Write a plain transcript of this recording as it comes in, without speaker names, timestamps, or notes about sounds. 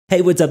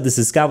Hey, what's up? This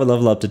is Scott with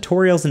Level Up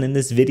Tutorials, and in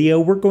this video,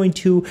 we're going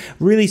to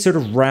really sort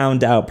of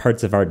round out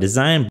parts of our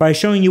design by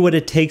showing you what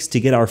it takes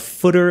to get our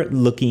footer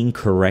looking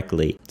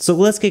correctly. So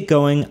let's get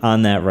going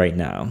on that right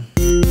now.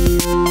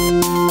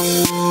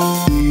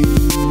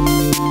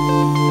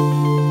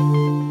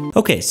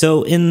 Okay,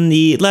 so in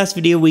the last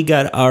video, we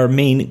got our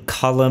main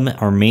column,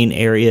 our main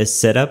area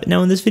set up.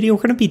 Now in this video,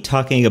 we're going to be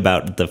talking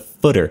about the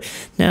footer.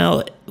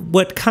 Now,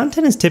 what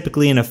content is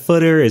typically in a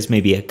footer is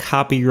maybe a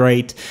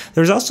copyright.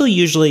 There's also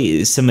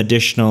usually some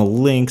additional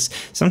links.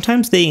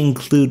 Sometimes they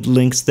include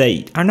links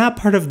that are not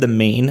part of the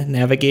main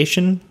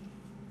navigation.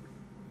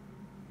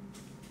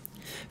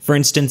 For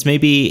instance,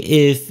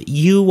 maybe if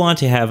you want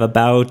to have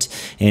about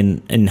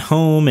and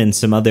home and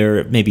some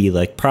other maybe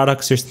like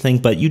products or something,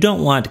 but you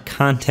don't want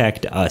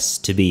contact us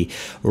to be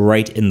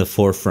right in the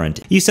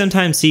forefront. You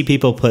sometimes see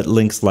people put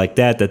links like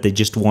that they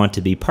just want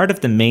to be part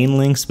of the main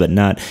links, but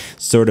not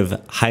sort of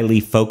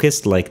highly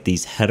focused like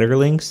these header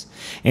links.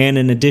 And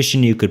in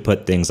addition, you could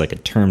put things like a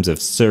terms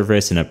of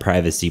service and a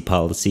privacy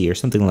policy or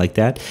something like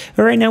that.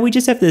 But right now we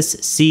just have this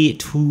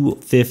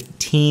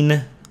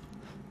C215.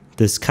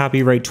 This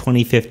copyright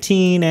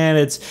 2015, and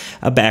it's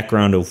a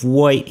background of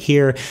white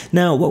here.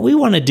 Now, what we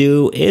want to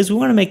do is we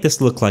want to make this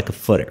look like a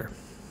footer.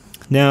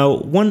 Now,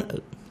 one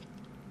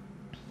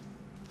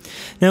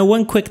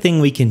quick thing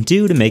we can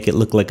do to make it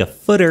look like a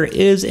footer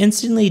is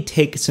instantly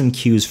take some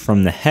cues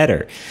from the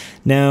header.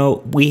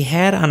 Now, we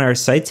had on our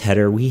site's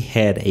header, we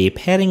had a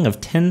padding of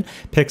 10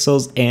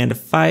 pixels and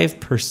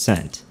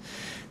 5%.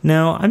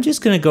 Now, I'm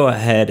just going to go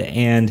ahead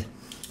and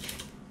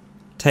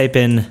type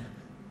in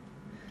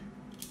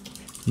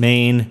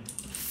main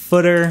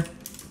footer.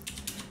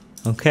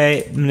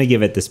 Okay, I'm going to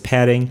give it this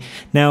padding.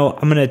 Now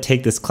I'm going to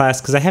take this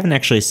class because I haven't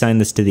actually assigned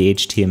this to the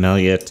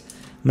HTML yet.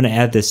 I'm going to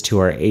add this to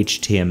our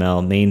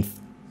HTML main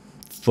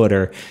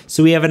footer.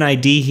 So we have an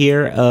ID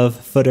here of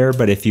footer,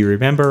 but if you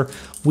remember,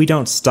 we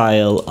don't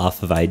style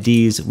off of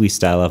IDs, we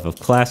style off of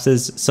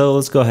classes. So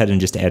let's go ahead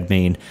and just add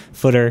main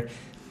footer.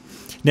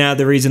 Now,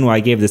 the reason why I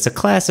gave this a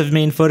class of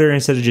main footer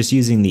instead of just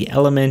using the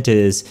element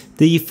is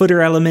the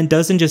footer element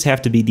doesn't just have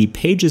to be the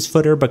page's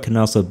footer, but can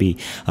also be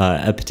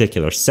a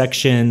particular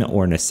section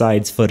or an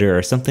asides footer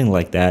or something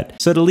like that.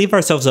 So to leave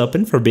ourselves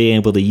open for being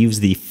able to use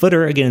the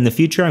footer again in the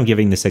future, I'm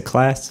giving this a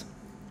class.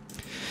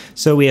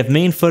 So we have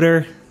main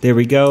footer. There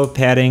we go,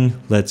 padding.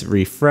 Let's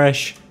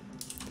refresh.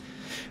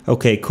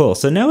 Okay, cool.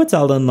 So now it's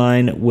all in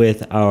line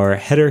with our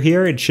header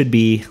here. It should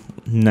be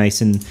nice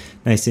and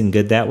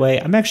good that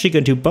way. I'm actually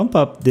going to bump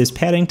up this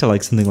padding to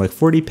like something like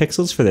 40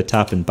 pixels for the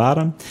top and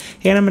bottom,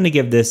 and I'm going to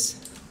give this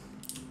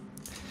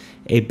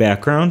a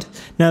background.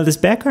 Now this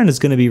background is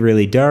going to be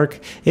really dark.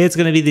 It's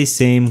going to be the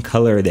same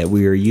color that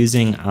we were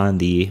using on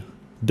the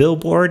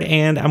billboard,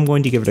 and I'm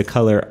going to give it a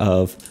color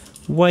of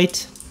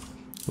white,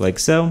 like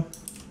so.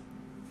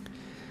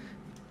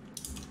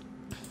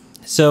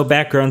 So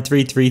background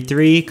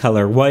 333,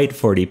 color white,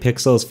 40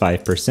 pixels,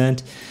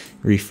 5%.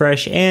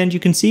 Refresh, and you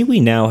can see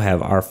we now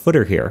have our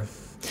footer here.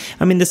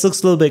 I mean, this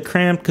looks a little bit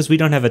cramped because we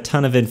don't have a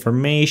ton of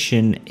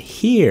information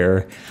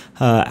here.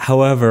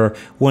 However,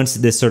 once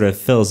this sort of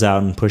fills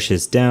out and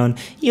pushes down,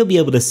 you'll be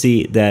able to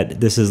see that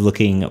this is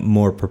looking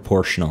more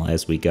proportional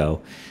as we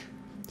go.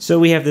 So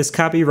we have this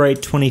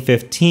copyright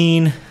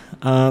 2015.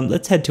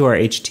 Let's head to our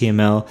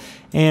HTML,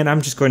 and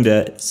I'm just going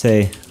to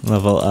say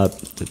Level Up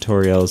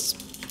Tutorials.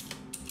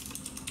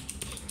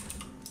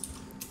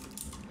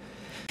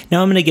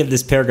 Now I'm going to give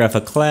this paragraph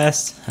a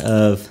class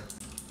of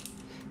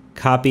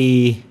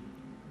copyright.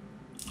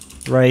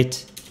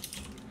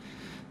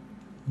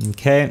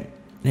 Okay,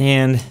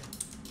 and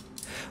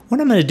what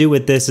I'm going to do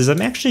with this is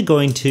I'm actually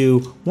going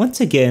to,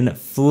 once again,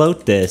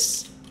 float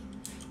this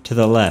to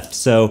the left.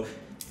 So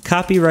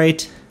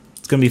copyright,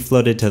 it's going to be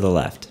floated to the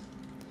left.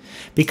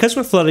 Because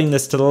we're floating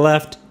this to the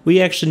left, we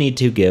actually need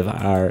to give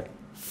our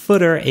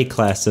footer a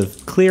class of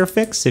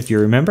clearfix, if you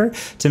remember,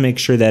 to make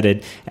sure that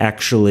it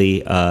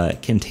actually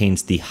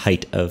contains the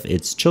height of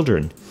its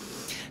children.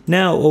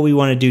 Now what we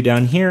want to do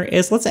down here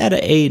is let's add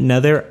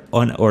another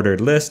unordered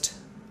list.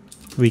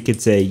 We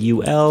could say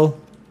UL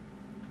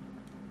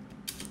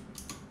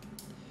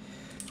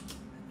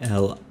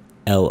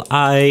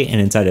LI,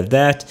 and inside of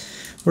that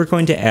we're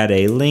going to add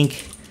a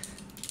link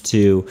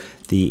to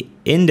the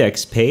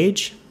index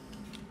page,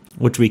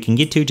 which we can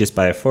get to just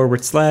by a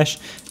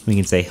 /. We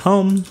can say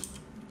home.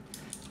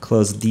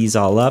 Close these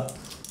all up.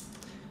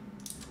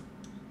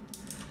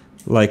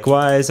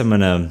 Likewise,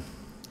 let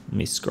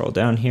me scroll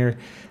down here.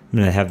 I'm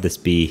gonna have this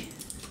be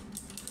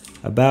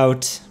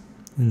about,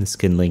 and this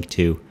can link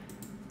to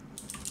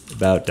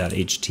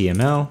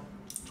about.html.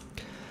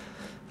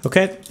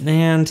 Okay,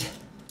 and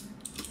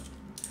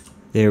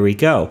there we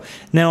go.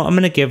 Now I'm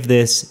gonna give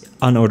this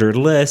unordered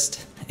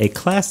list a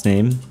class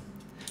name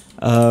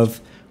of,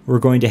 we're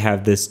going to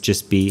have this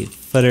just be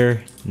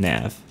footer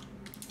nav.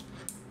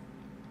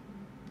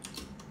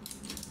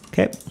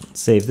 Okay, let's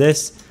save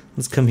this.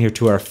 Let's come here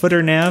to our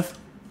footer nav.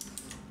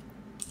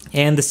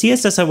 And the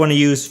CSS I want to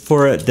use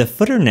for the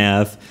footer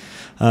nav,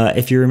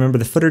 if you remember,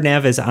 the footer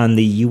nav is on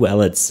the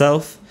UL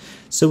itself.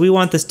 So we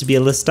want this to be a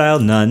list style,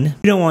 none.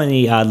 We don't want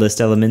any odd list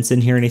elements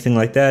in here, anything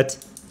like that.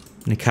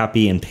 I'm gonna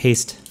copy and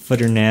paste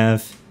footer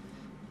nav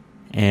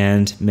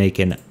and make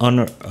an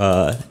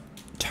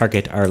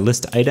target our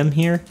list item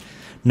here.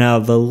 Now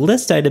the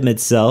list item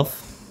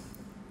itself,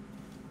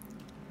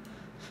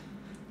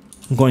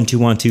 I'm going to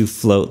want to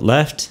float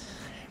left.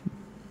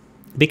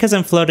 Because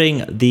I'm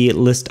floating the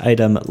list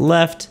item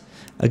left,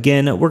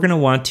 again, we're gonna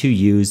want to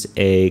use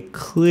a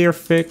clear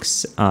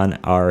fix on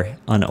our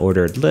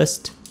unordered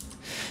list.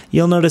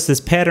 You'll notice this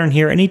pattern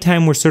here.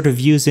 Anytime we're sort of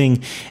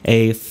using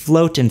a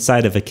float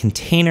inside of a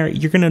container,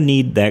 you're gonna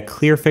need that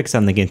clear fix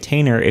on the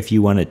container if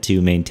you want it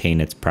to maintain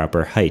its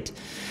proper height.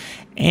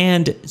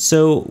 And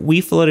so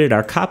we floated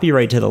our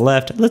copyright to the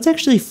left. Let's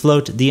actually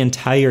float the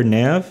entire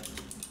nav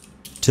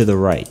to the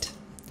right.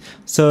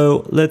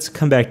 So let's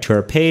come back to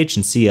our page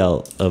and see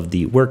all of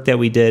the work that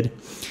we did.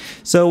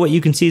 So what you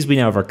can see is we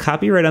now have our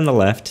copyright on the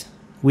left.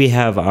 We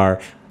have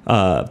our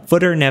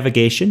footer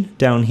navigation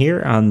down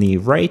here on the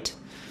right.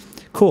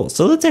 Cool,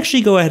 so let's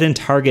actually go ahead and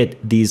target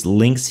these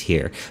links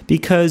here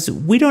because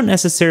we don't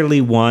necessarily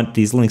want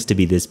these links to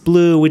be this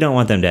blue. We don't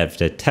want them to have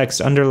the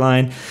text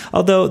underline,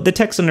 although the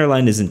text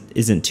underline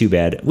isn't too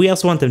bad. We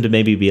also want them to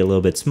maybe be a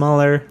little bit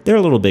smaller. They're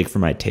a little big for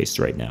my taste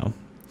right now.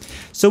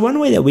 So one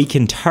way that we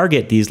can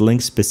target these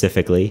links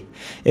specifically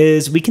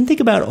is we can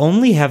think about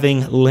only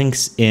having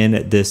links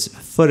in this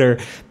footer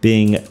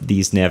being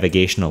these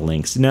navigational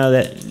links. Now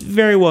that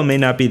very well may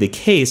not be the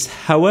case.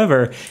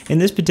 However, in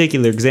this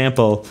particular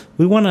example,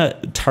 we want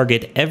to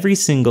target every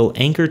single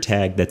anchor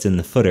tag that's in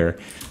the footer.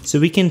 So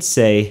we can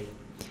say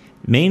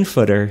main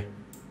footer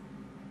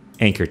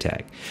anchor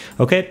tag.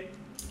 Okay.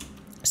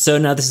 So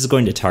now this is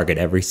going to target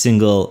every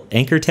single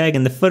anchor tag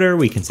in the footer.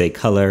 We can say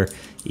color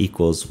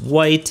equals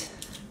white.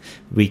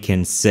 We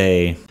can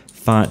say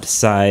font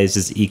size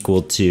is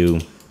equal to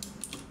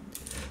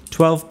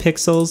 12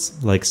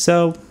 pixels, like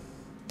so.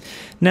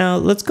 Now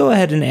let's go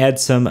ahead and add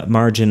some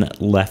margin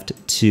left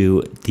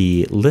to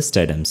the list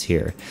items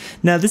here.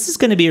 Now this is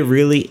going to be a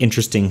really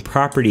interesting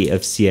property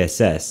of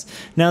CSS.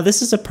 Now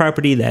this is a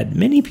property that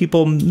many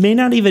people may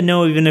not even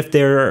know, even if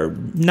they're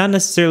not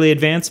necessarily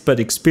advanced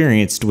but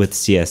experienced with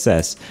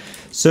CSS.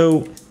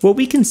 So what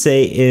we can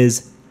say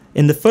is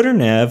in the footer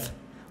nav,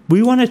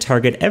 we want to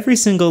target every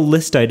single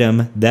list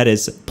item that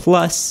is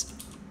plus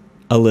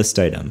a list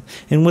item.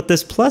 And what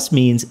this plus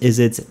means is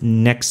it's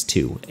next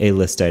to a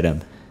list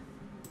item.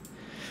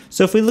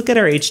 So if we look at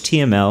our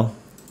HTML,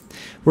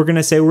 we're going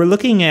to say we're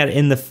looking at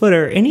in the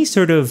footer any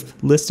sort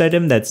of list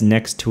item that's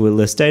next to a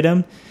list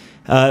item,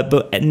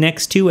 but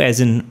next to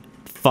as in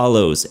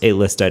follows a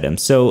list item.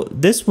 So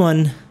this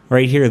one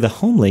right here, the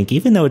home link,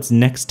 even though it's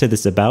next to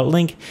this about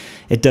link,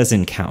 it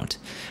doesn't count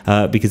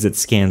because it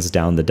scans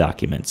down the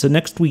document. So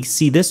next we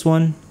see this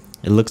one,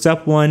 it looks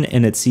up one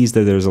and it sees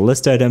that there's a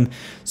list item,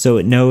 so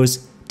it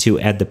knows to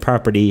add the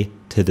property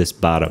to this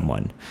bottom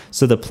one.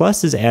 So the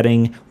plus is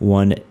adding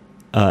one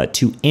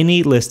to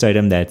any list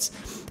item that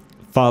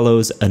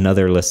follows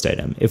another list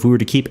item. If we were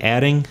to keep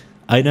adding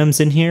items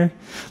in here,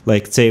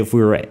 like say if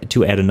we were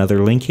to add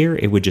another link here,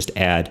 it would just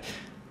add,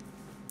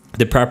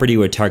 the property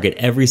would target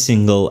every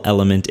single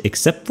element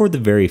except for the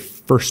very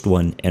first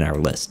one in our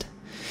list.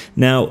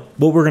 Now,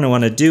 what we're going to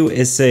want to do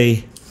is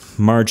say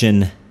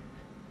margin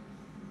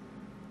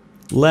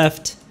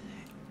left,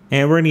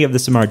 and we're going to give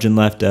this a margin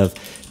left of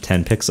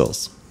 10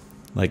 pixels,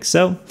 like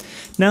so.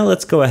 Now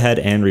let's go ahead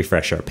and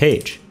refresh our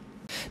page.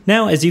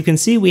 Now, as you can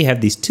see, we have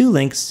these two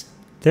links.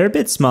 They're a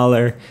bit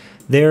smaller.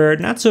 They're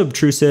not so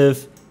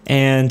obtrusive.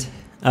 And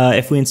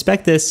if we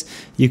inspect this,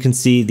 you can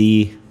see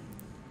the,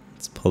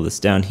 let's pull this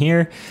down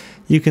here.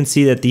 You can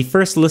see that the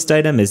first list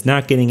item is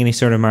not getting any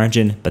sort of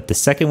margin, but the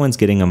second one's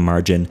getting a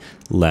margin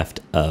left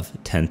of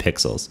 10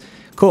 pixels.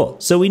 Cool,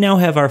 so we now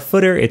have our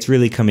footer. It's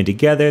really coming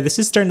together. This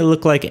is starting to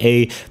look like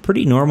a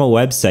pretty normal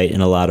website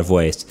in a lot of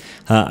ways.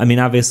 I mean,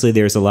 obviously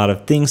there's a lot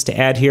of things to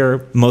add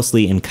here,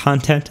 mostly in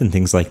content and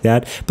things like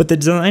that, but the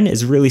design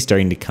is really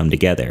starting to come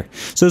together.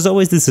 So as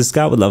always, this is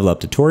Scott with Level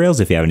Up Tutorials.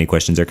 If you have any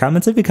questions or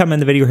comments, leave a comment in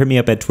the video, hit me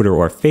up at Twitter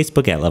or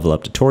Facebook at Level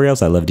Up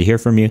Tutorials. I'd love to hear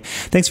from you.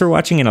 Thanks for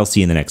watching, and I'll see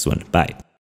you in the next one. Bye.